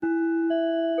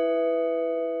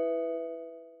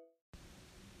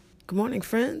Good morning,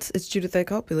 friends. It's Judith A.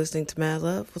 Cope. You're listening to Mad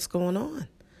Love. What's going on?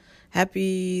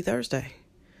 Happy Thursday.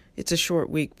 It's a short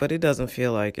week, but it doesn't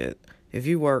feel like it. If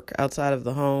you work outside of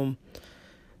the home,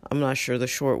 I'm not sure the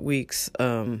short weeks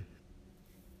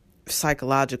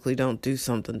psychologically don't do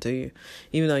something to you.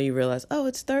 Even though you realize, oh,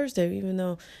 it's Thursday, even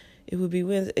though it would be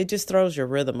Wednesday. It just throws your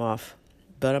rhythm off.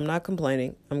 But I'm not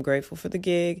complaining. I'm grateful for the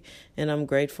gig, and I'm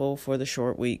grateful for the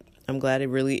short week. I'm glad it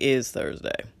really is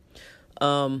Thursday.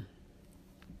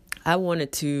 I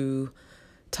wanted to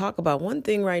talk about one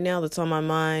thing right now that's on my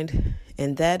mind,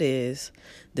 and that is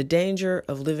the danger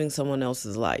of living someone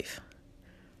else's life.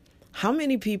 How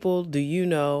many people do you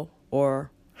know,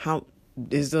 or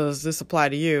does this apply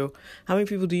to you? How many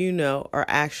people do you know are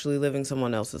actually living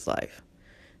someone else's life?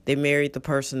 They married the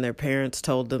person their parents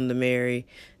told them to marry.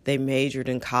 They majored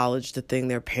in college, the thing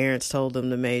their parents told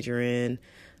them to major in.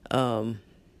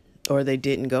 Or they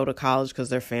didn't go to college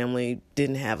because their family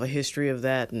didn't have a history of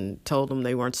that and told them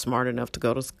they weren't smart enough to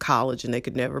go to college and they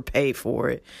could never pay for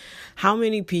it. How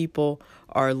many people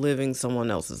are living someone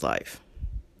else's life?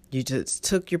 You just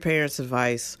took your parents'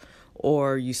 advice,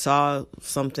 or you saw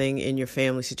something in your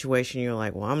family situation. You're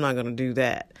like, well, I'm not going to do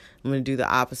that. I'm going to do the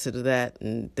opposite of that.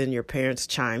 And then your parents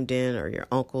chimed in, or your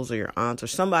uncles or your aunts or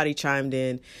somebody chimed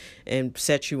in and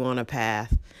set you on a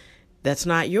path that's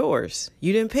not yours.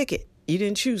 You didn't pick it. You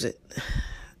didn't choose it,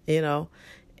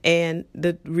 and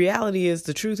the reality is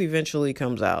the truth eventually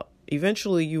comes out.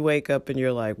 Eventually you wake up and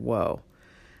you're like, whoa,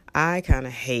 I kind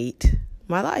of hate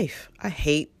my life. I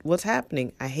hate what's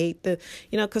happening. I hate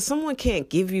because someone can't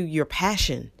give you your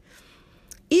passion.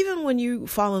 Even when you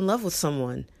fall in love with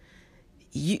someone,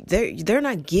 they're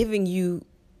not giving you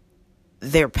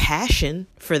their passion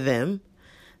for them.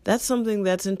 That's something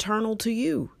that's internal to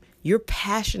you. You're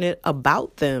passionate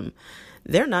about them.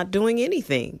 They're not doing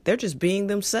anything. They're just being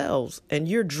themselves, and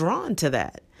you're drawn to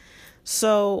that.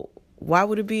 So why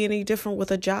would it be any different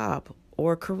with a job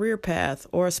or a career path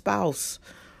or a spouse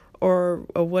or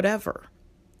whatever?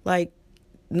 Like,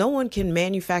 no one can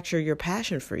manufacture your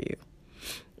passion for you.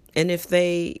 And if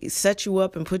they set you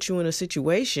up and put you in a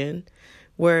situation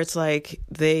where it's like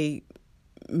they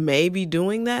may be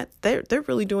doing that, they're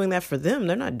really doing that for them.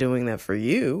 They're not doing that for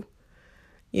you.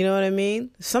 You know what I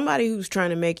mean? Somebody who's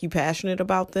trying to make you passionate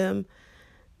about them,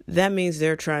 that means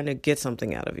they're trying to get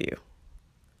something out of you.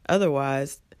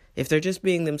 Otherwise, if they're just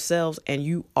being themselves and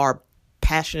you are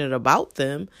passionate about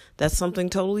them, that's something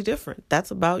totally different. That's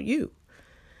about you.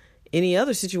 Any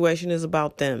other situation is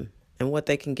about them and what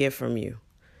they can get from you.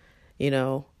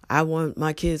 I want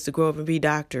my kids to grow up and be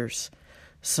doctors.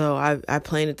 So I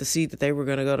planted the seed that they were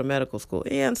going to go to medical school.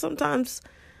 Yeah, and sometimes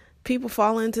people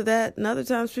fall into that, and other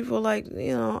times people are like,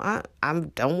 I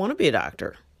don't want to be a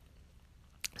doctor.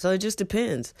 So it just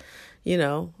depends.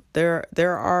 There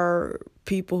are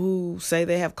people who say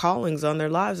they have callings on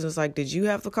their lives, and it's like, did you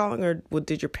have the calling, or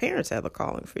did your parents have the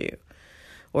calling for you?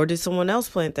 Or did someone else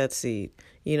plant that seed?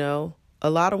 A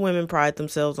lot of women pride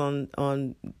themselves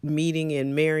on meeting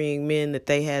and marrying men that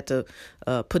they had to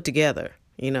put together.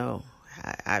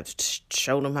 I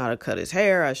showed him how to cut his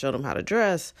hair. I showed him how to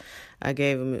dress. I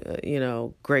gave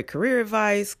him, great career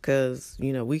advice because,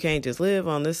 we can't just live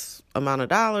on this amount of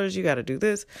dollars. You got to do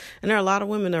this. And there are a lot of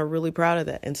women that are really proud of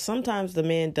that. And sometimes the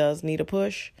man does need a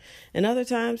push. And other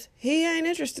times he ain't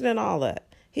interested in all that.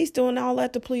 He's doing all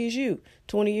that to please you.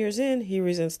 20 years in, he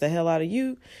resents the hell out of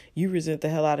you. You resent the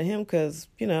hell out of him because,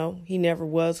 he never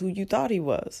was who you thought he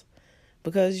was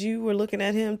because you were looking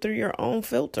at him through your own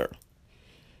filter.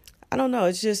 I don't know.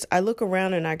 It's just, I look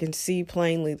around and I can see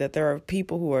plainly that there are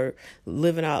people who are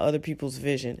living out other people's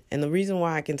vision. And the reason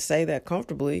why I can say that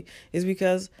comfortably is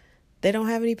because they don't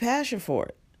have any passion for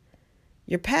it.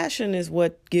 Your passion is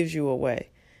what gives you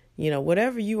away.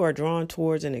 Whatever you are drawn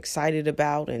towards and excited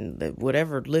about, and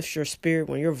whatever lifts your spirit,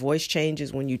 when your voice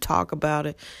changes, when you talk about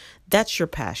it, that's your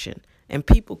passion. And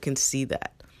people can see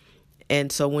that.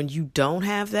 And so when you don't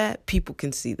have that, people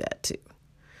can see that too.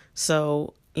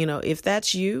 So, if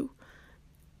that's you,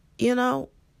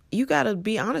 you got to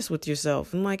be honest with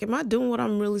yourself. And like, am I doing what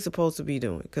I'm really supposed to be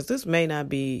doing? Because this may not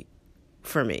be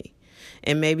for me.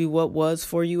 And maybe what was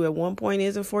for you at one point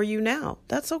isn't for you now.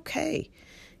 That's okay.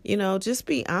 Just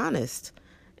be honest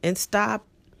and stop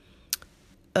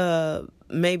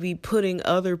maybe putting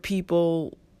other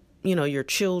people, your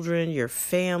children, your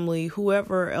family,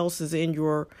 whoever else is in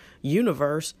your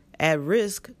universe at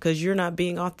risk because you're not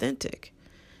being authentic.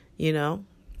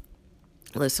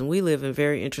 Listen, we live in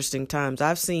very interesting times.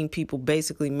 I've seen people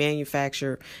basically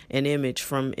manufacture an image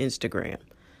from Instagram.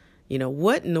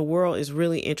 What in the world is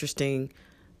really interesting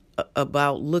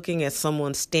about looking at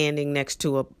someone standing next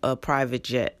to a private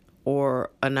jet or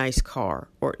a nice car,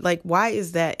 or like, why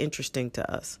is that interesting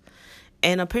to us?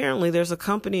 And apparently there's a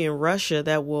company in Russia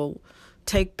that will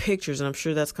take pictures, and I'm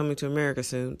sure that's coming to America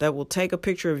soon, that will take a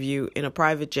picture of you in a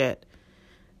private jet,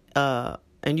 and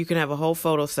you can have a whole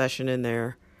photo session in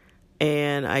there,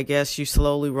 and I guess you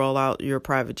slowly roll out your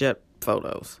private jet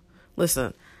photos.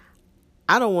 Listen,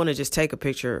 I don't want to just take a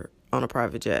picture on a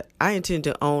private jet. I intend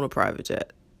to own a private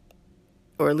jet,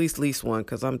 or at least lease one,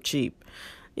 because I'm cheap.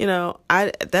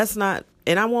 That's not,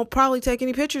 and I won't probably take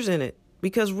any pictures in it,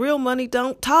 because real money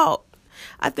don't talk.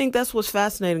 I think that's what's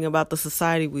fascinating about the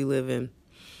society we live in.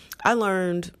 I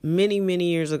learned many, many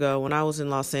years ago when I was in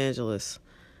Los Angeles,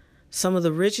 some of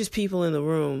the richest people in the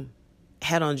room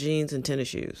had on jeans and tennis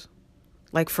shoes.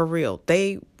 Like, for real.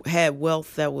 They had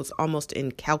wealth that was almost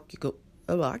incalculable.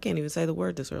 Oh, I can't even say the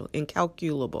word this early.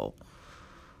 Incalculable.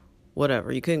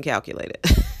 Whatever. You couldn't calculate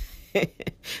it.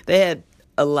 They had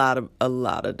a lot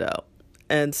of dough.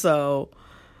 And so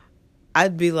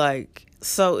I'd be like,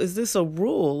 so is this a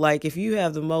rule? Like, if you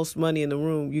have the most money in the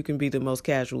room, you can be the most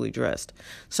casually dressed.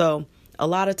 So a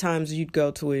lot of times you'd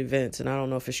go to events, and I don't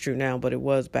know if it's true now, but it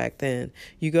was back then.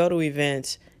 You go to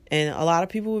events, and a lot of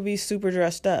people would be super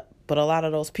dressed up, but a lot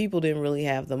of those people didn't really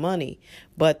have the money,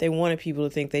 but they wanted people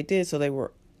to think they did, so they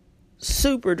were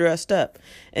super dressed up.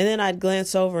 And then I'd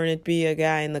glance over, and it'd be a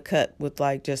guy in the cut with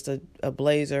like just a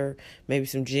blazer, maybe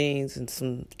some jeans and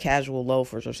some casual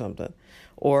loafers or something,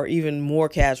 or even more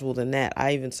casual than that.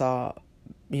 I even saw,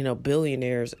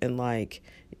 billionaires in like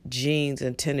jeans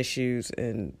and tennis shoes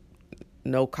and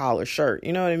no collar shirt.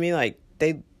 You know what I mean? Like,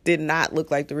 they did not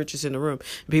look like the richest in the room.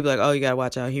 And people are like, oh, you got to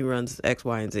watch out. He runs X,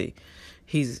 Y, and Z.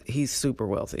 He's super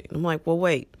wealthy. I'm like, well,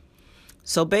 wait.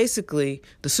 So basically,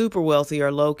 the super wealthy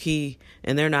are low key,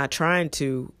 and they're not trying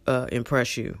to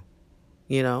impress you.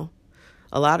 A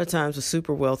lot of times the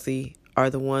super wealthy are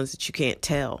the ones that you can't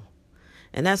tell.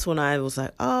 And that's when I was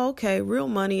like, oh, okay, real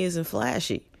money isn't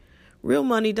flashy. Real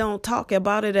money don't talk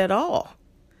about it at all.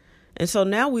 And so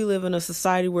now we live in a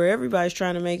society where everybody's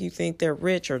trying to make you think they're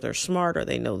rich, or they're smart, or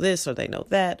they know this, or they know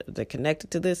that, or they're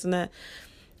connected to this and that.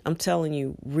 I'm telling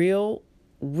you, real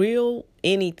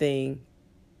anything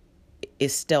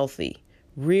is stealthy.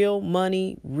 Real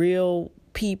money, real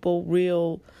people,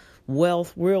 real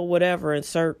wealth, real whatever,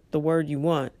 insert the word you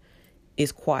want,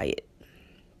 is quiet.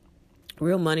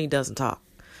 Real money doesn't talk.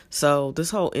 So this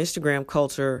whole Instagram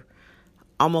culture,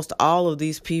 almost all of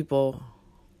these people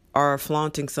are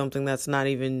flaunting something that's not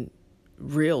even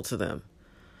real to them.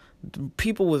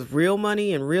 People with real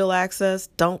money and real access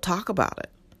don't talk about it.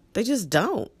 They just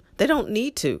don't. They don't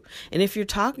need to. And if you're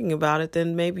talking about it,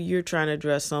 then maybe you're trying to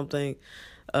address something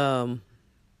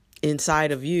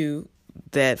inside of you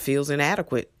that feels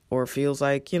inadequate, or feels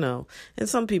like, and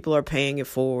some people are paying it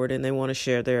forward and they want to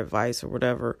share their advice or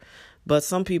whatever. But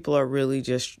some people are really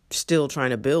just still trying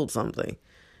to build something,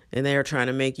 and they're trying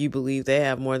to make you believe they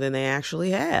have more than they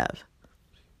actually have.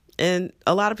 And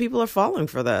a lot of people are falling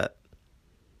for that.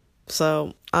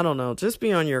 So, I don't know. Just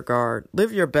be on your guard.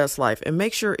 Live your best life, and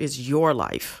make sure it's your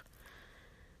life.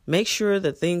 Make sure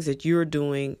the things that you're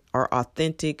doing are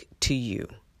authentic to you.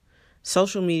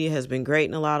 Social media has been great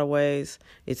in a lot of ways.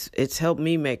 It's helped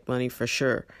me make money for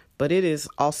sure. But it is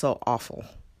also awful,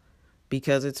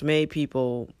 because it's made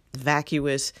people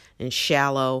vacuous and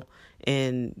shallow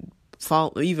and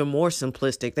fall even more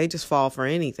simplistic. They just fall for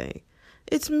anything.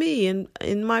 It's me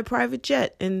in my private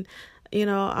jet, and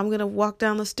I'm going to walk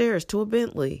down the stairs to a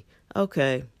Bentley.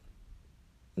 Okay.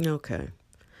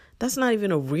 That's not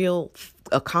even a real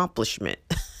accomplishment.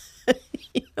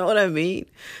 You know what I mean?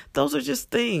 Those are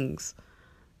just things.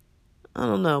 I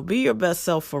don't know. Be your best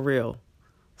self for real.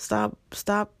 Stop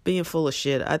being full of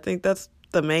shit. I think that's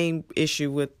the main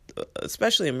issue with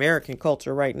especially American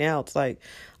culture right now. It's like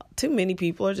too many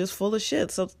people are just full of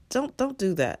shit. So don't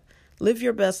do that. Live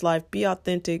your best life. Be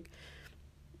authentic.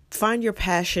 Find your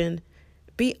passion.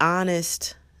 Be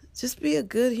honest. Just be a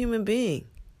good human being.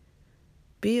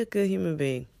 Be a good human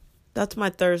being. That's my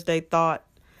Thursday thought.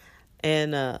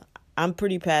 And I'm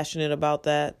pretty passionate about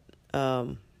that.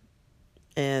 And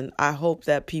I hope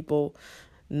that people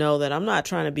know that I'm not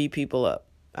trying to beat people up.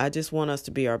 I just want us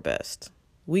to be our best.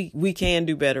 We can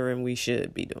do better, and we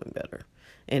should be doing better.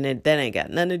 And that ain't got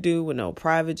nothing to do with no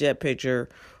private jet picture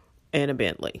and a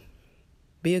Bentley.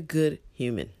 Be a good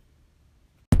human.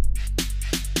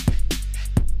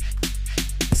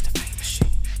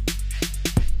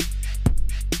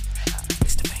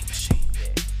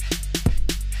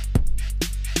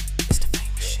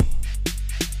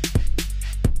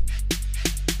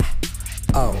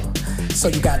 So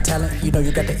you got talent, you know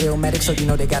you got the illmatic, so you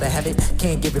know they gotta have it.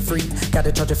 Can't give it free,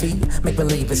 gotta charge a fee. Make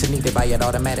believe it's a need to buy it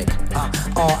automatic.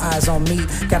 All eyes on me,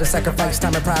 gotta sacrifice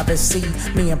time and privacy.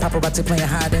 Me and paparazzi playing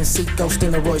hide and seek. Ghost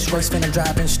in a Rolls Royce, finna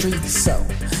driving streets. So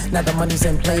now the money's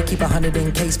in play, keep 100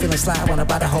 in case. Feeling sly, wanna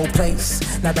buy the whole place.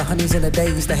 Now the honey's in the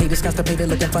days, the haters constipated,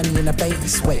 looking funny in the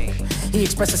face. Wait, he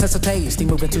expresses sense of taste, he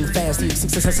moving too fast, he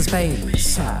exceeds the sense of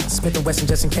space. Smith and Wesson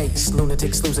just in case,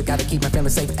 lunatics lose it, gotta keep my family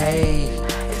safe. Ayy,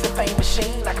 it's the fame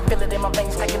machine, I can feel it in my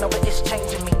veins, taking over, it's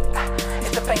changing me.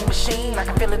 It's the fame machine, I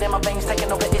can feel it in my veins,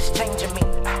 taking over, it's changing me.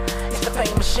 It's the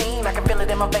fame machine, I can feel it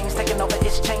in my veins, taking over,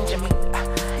 it's changing me.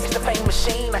 It's the fame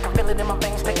machine, I can feel it in my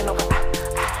veins, taking over.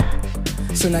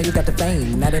 So now you got the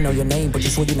fame, now they know your name, but you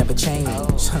swore you never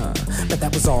changed, But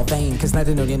that was all vain, cause now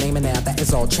they know your name and now that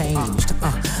is all changed.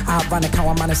 Ironic how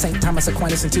I'm on the St. Thomas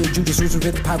Aquinas until Judas rules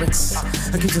with the pirates.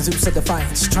 Accusing Zeus of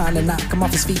defiance, trying to knock him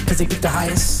off his feet cause they beat the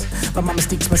highest. But my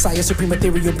mystique's Messiah, supreme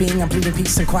ethereal being, I'm pleading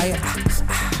peace and quiet.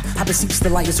 I beseech the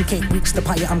liars who can't reach the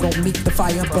pyre, I'm gonna meet the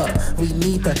fire. But we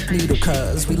need the needle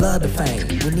cause we love the fame.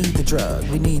 We need the drug,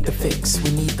 we need the fix,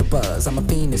 we need the buzz. I'm a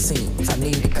fiend it seems, I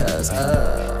need it cause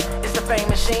It's the fame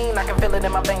machine, I can feel it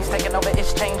in my veins, taking over,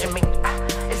 it's changing me.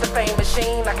 It's the fame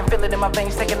machine, I can feel it in my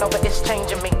veins, taking over, it's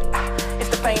changing me. It's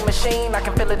the fame machine, I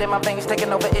can feel it in my veins,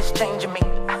 taking over, it's changing me.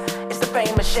 It's the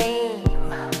fame machine.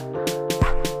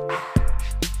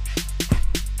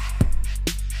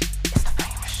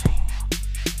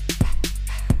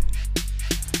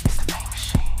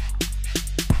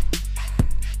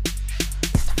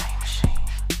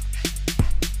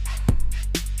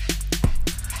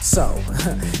 So,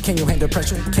 can you handle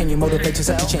pressure? Can you motivate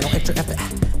yourself to channel extra effort?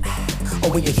 Or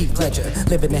will you heap pleasure?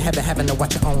 Living in heaven, having to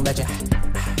watch your own legend.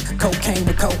 Cocaine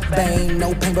with Cobain,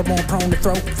 no pain but more prone to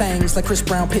throw things like Chris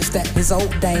Brown pissed at his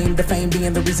old dame. The fame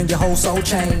being the reason your whole soul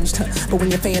changed. But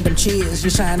when your fandom cheers, you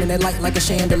shine in that light like a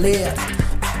chandelier.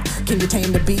 Can you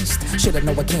tame the beast? Shit, I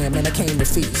know I can, man, I came to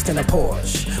feast in a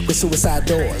Porsche with suicide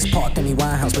doors, parked in me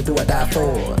Winehouse, but do I die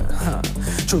for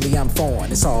it? Truly I'm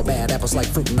foreign, it's all bad apples like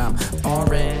fruit and I'm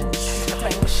orange. It's the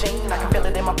fame machine, I can feel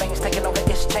it in my veins, taking over,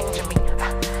 it's changing me.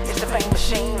 It's the fame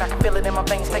machine, I can feel it in my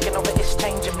veins, taking over, it's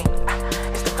changing me.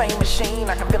 It's the fame machine,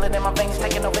 I can feel it in my veins,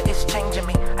 taking over, it's changing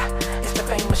me. It's the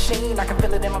fame machine, I can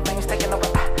feel it in my veins, taking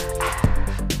over.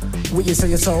 Will you sell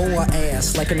your soul or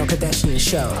ass like a no Kardashian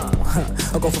show?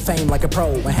 Or go for fame like a pro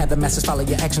and have the masses follow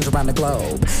your actions around the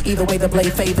globe? Either way, the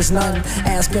blade favors none.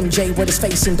 Ask MJ what his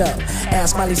face and up.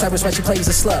 Ask Miley Cyrus why she plays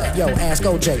a slut. Yo, ask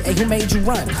OJ, hey, who made you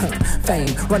run?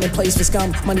 Fame, running plays for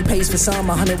scum, money pays for some.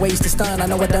 100 ways to stun. I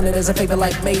know I done it as a favor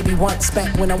like maybe once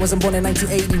back when I wasn't born in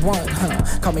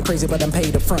 1981. Call me crazy, but I'm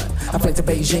paid up front. I fly to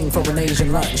Beijing for an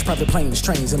Asian lunch. Private planes,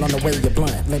 trains, and on the way you're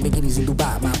blunt. Lamborghinis in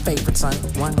Dubai, my favorite son.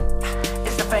 One.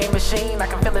 Fame machine, I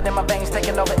can feel it in my veins,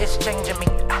 taking over, it's changing me.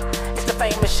 It's the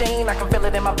fame machine, I can feel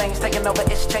it in my veins, taking over,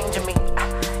 it's changing me.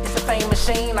 It's the fame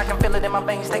machine, I can feel it in my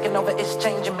veins, taking over, it's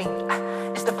changing me.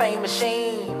 It's the fame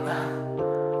machine.